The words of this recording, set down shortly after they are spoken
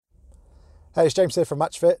Hey, it's James here from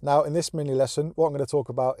MatchFit. Now, in this mini lesson, what I'm going to talk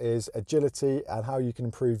about is agility and how you can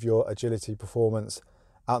improve your agility performance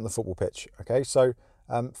out on the football pitch. Okay, so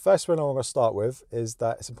first one I'm going to start with is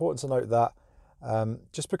that it's important to note that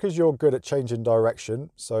just because you're good at changing direction,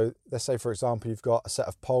 so let's say, for example, you've got a set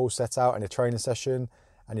of poles set out in a training session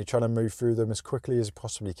and you're trying to move through them as quickly as you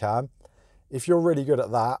possibly can. If you're really good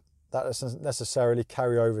at that, that doesn't necessarily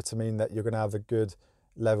carry over to mean that you're going to have a good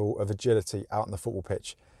level of agility out on the football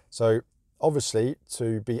pitch. So obviously,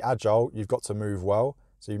 to be agile, you've got to move well.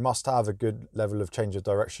 So you must have a good level of change of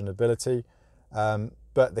direction ability.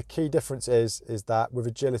 But the key difference is that with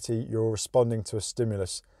agility, you're responding to a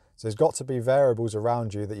stimulus. So there's got to be variables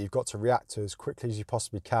around you that you've got to react to as quickly as you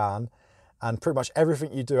possibly can. And pretty much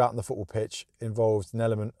everything you do out on the football pitch involves an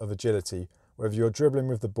element of agility. Whether you're dribbling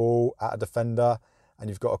with the ball at a defender and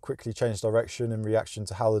you've got to quickly change direction in reaction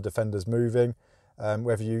to how the defender's moving,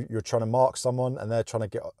 whether you're trying to mark someone and they're trying to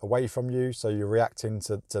get away from you, so you're reacting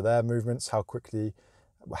to their movements,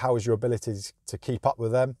 how is your ability to keep up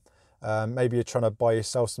with them. Maybe you're trying to buy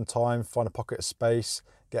yourself some time, find a pocket of space,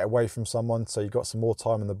 get away from someone so you've got some more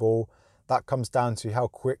time on the ball. That comes down to how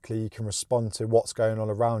quickly you can respond to what's going on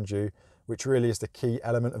around you, which really is the key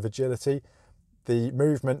element of agility. The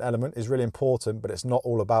movement element is really important, but it's not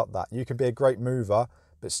all about that. You can be a great mover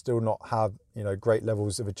but still not have great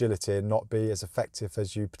levels of agility and not be as effective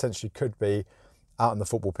as you potentially could be out on the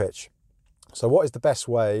football pitch. So what is the best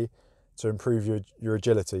way to improve your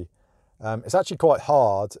agility? It's actually quite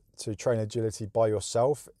hard to train agility by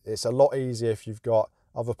yourself. It's a lot easier if you've got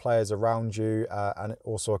other players around you and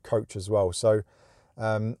also a coach as well. So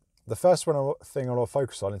the first thing I want to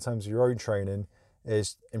focus on in terms of your own training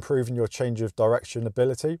is improving your change of direction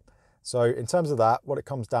ability. So in terms of that, what it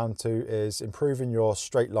comes down to is improving your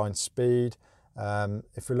straight line speed.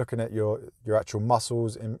 If we're looking at your actual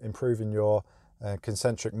muscles, improving your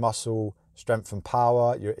concentric muscle strength and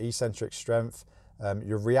power, your eccentric strength,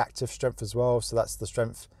 your reactive strength as well. So that's the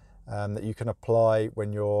strength that you can apply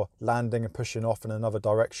when you're landing and pushing off in another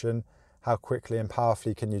direction. How quickly and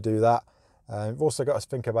powerfully can you do that? We've also got to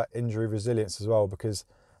think about injury resilience as well, because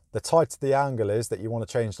the tighter the angle is that you want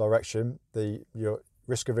to change direction, your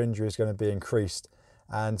risk of injury is going to be increased.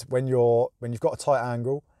 And when you've got a tight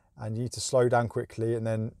angle and you need to slow down quickly and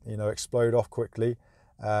then explode off quickly,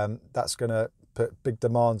 that's going to put big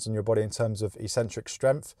demands on your body in terms of eccentric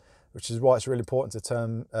strength, which is why it's really important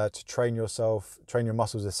to train your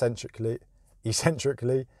muscles eccentrically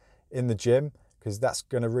in the gym, because that's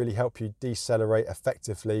going to really help you decelerate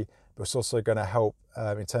effectively, but it's also going to help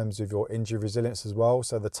in terms of your injury resilience as well.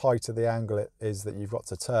 So the tighter the angle it is that you've got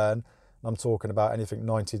to turn, I'm talking about anything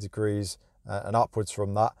 90 degrees and upwards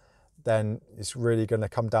from that, then it's really going to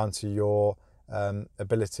come down to your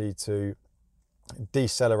ability to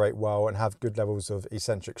decelerate well and have good levels of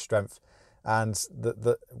eccentric strength. And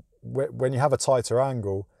when you have a tighter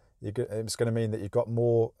angle, it's going to mean that you've got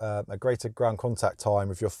a greater ground contact time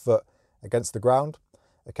with your foot against the ground.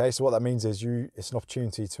 Okay, so what that means is it's an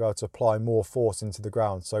opportunity to be able to apply more force into the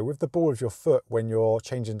ground. So with the ball of your foot, when you're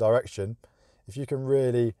changing direction, if you can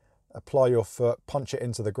really apply your foot, punch it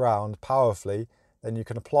into the ground powerfully, then you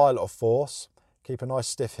can apply a lot of force, keep a nice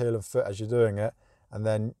stiff heel and foot as you're doing it, and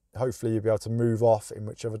then hopefully you'll be able to move off in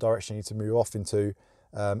whichever direction you need to move off into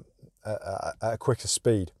at a quicker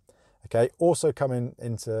speed. Okay, also coming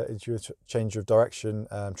into your change of direction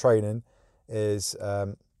training is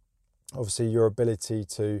obviously your ability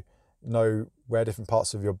to know where different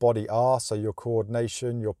parts of your body are, so your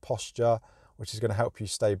coordination, your posture, which is going to help you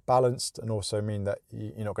stay balanced and also mean that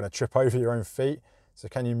you're not going to trip over your own feet. So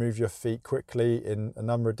can you move your feet quickly in a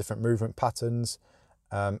number of different movement patterns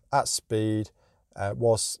at speed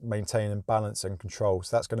whilst maintaining balance and control?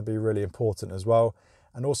 So that's going to be really important as well.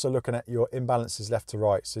 And also looking at your imbalances left to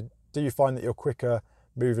right. So do you find that you're quicker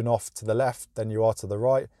moving off to the left than you are to the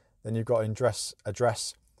right? Then you've got to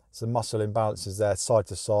address some muscle imbalances there side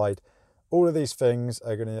to side. All of these things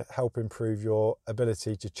are going to help improve your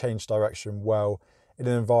ability to change direction well in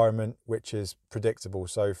an environment which is predictable.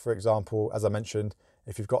 So for example, as I mentioned,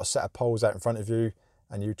 if you've got a set of poles out in front of you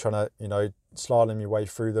and you're trying to slalom your way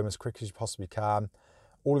through them as quick as you possibly can,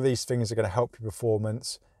 all of these things are going to help your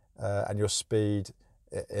performance and your speed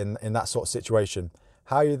in that sort of situation.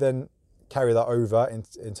 How you then carry that over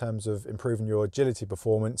in terms of improving your agility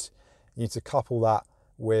performance, you need to couple that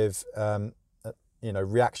with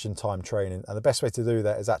reaction time training. And the best way to do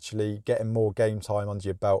that is actually getting more game time under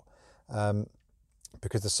your belt,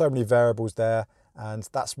 because there's so many variables there. And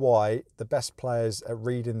that's why the best players at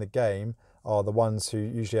reading the game are the ones who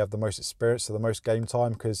usually have the most experience, so the most game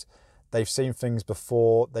time, because they've seen things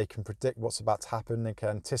before, they can predict what's about to happen, they can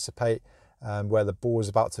anticipate where the ball is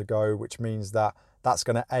about to go, which means that that's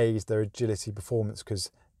going to aid their agility performance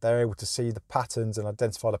because they're able to see the patterns and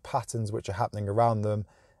identify the patterns which are happening around them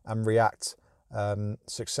and react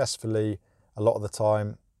successfully a lot of the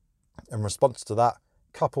time in response to that.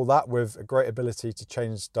 Couple that with a great ability to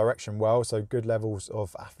change direction well, so good levels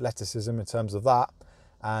of athleticism in terms of that,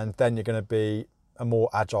 and then you're going to be a more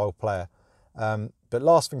agile player. But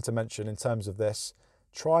last thing to mention in terms of this,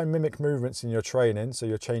 try and mimic movements in your training, so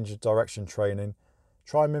your change of direction training.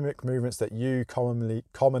 Try and mimic movements that you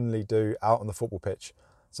commonly do out on the football pitch.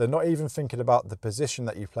 So not even thinking about the position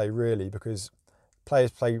that you play really, because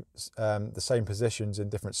players play the same positions in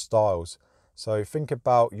different styles. So think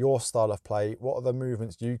about your style of play. What are the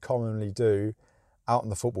movements you commonly do out on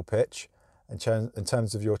the football pitch in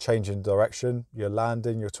terms of your change in direction, your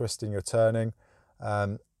landing, your twisting, your turning?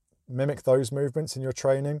 Mimic those movements in your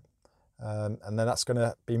training, and then that's going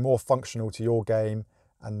to be more functional to your game.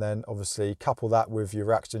 And then obviously couple that with your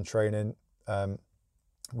reaction training,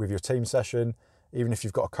 with your team session. Even if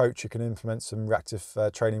you've got a coach, you can implement some reactive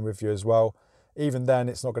training with you as well. Even then,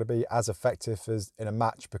 it's not going to be as effective as in a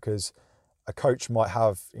match because a coach might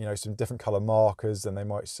have, some different color markers, and they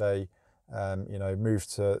might say, move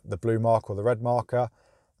to the blue mark or the red marker.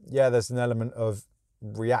 Yeah, there's an element of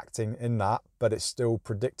reacting in that, but it's still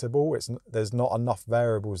predictable. There's not enough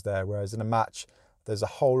variables there. Whereas in a match, there's a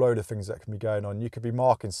whole load of things that can be going on. You could be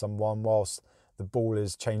marking someone whilst the ball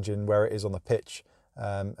is changing where it is on the pitch,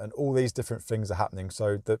 and all these different things are happening.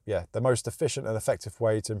 So the most efficient and effective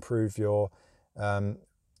way to improve your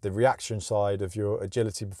the reaction side of your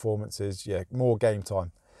agility performance is more game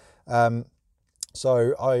time.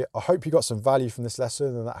 So I hope you got some value from this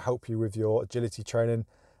lesson and that helped you with your agility training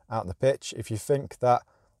out on the pitch. If you think that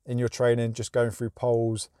in your training just going through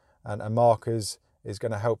poles and markers is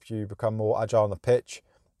going to help you become more agile on the pitch,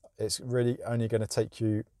 it's really only going to take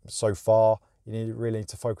you so far. You really need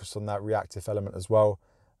to focus on that reactive element as well.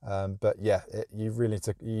 You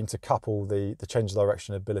need to couple the change of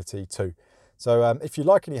direction ability too. So if you'd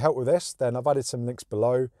like any help with this, then I've added some links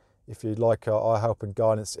below. If you'd like our help and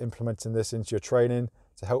guidance implementing this into your training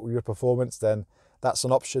to help with your performance, then that's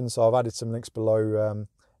an option. So I've added some links below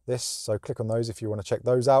this, so click on those if you want to check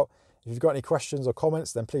those out. If you've got any questions or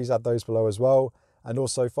comments, then please add those below as well. And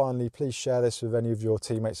also finally, please share this with any of your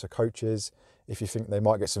teammates or coaches if you think they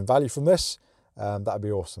might get some value from this. That would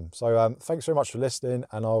be awesome. So thanks very much for listening,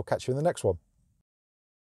 and I'll catch you in the next one.